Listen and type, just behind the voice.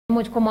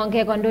Much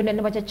kumonge gondone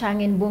nebo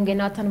changin bunge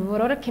noton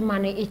boror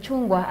Kimani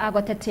Ichungwa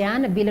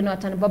agotetean bill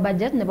noton bo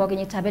budget nebo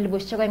kenyitab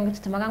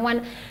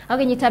 2024 ak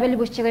kenyitab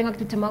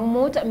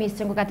 2025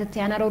 mising ko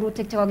katetean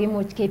arorutik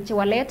chekokimuch keipchi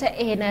walet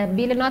en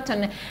bill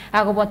noton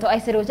agoboto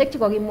aisirutik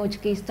chekokimuch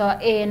keisto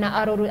en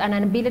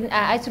anan bill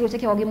aisirutik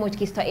chekokimuch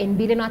keisto en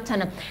bill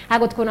noton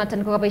agot ko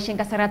noton kokoboisien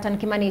kasaratan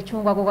Kimani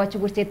Ichungwa kogochi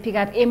kurset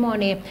biikab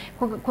emoni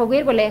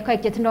koger kole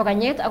kaik chetindo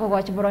kanyet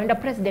akogochi boroindo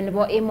president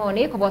nebo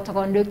emoni koboto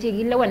kondoik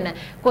chekilewen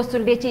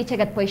kosuldechi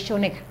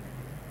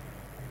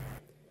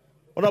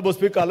Honorable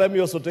Speaker, let me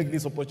also take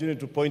this opportunity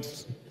to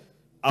point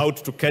out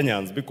to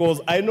Kenyans,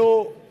 because I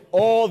know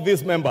all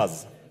these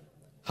members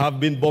have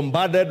been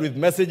bombarded with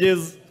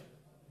messages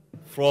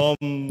from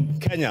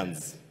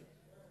Kenyans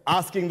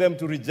asking them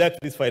to reject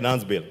this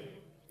finance bill.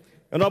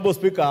 Honorable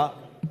Speaker,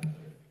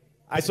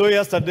 I saw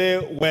yesterday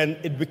when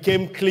it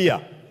became clear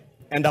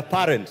and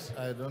apparent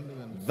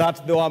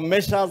that there were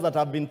measures that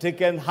have been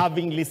taken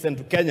having listened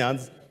to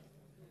Kenyans.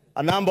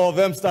 A number of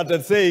them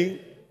started saying,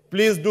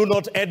 please do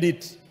not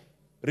edit,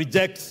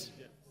 reject.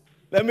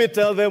 Let me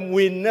tell them,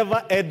 we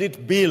never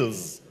edit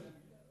bills.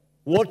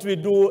 What we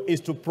do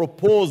is to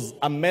propose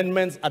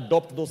amendments,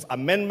 adopt those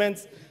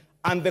amendments,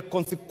 and the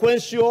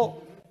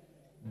consequential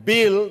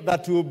bill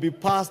that will be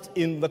passed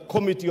in the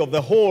committee of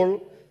the whole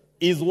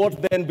is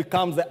what then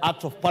becomes the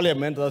act of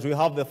parliament that we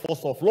have the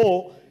force of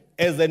law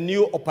as a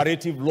new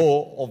operative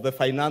law of the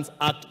Finance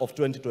Act of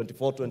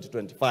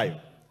 2024-2025.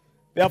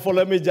 Therefore,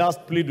 let me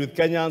just plead with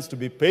Kenyans to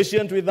be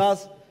patient with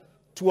us,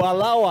 to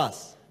allow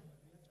us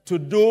to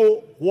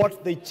do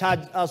what they charge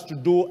us to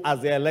do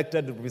as their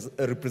elected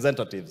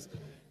representatives.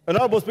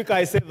 Honorable Speaker,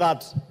 I say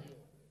that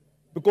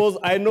because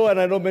I know, and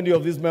I know many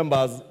of these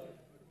members,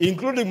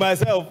 including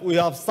myself, we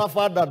have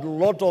suffered a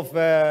lot of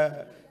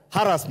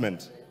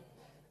harassment.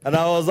 And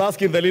I was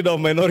asking the leader of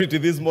minority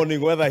this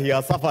morning whether he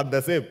has suffered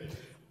the same.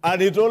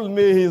 And he told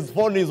me his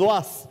phone is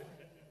worse.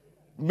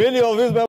 Many of these members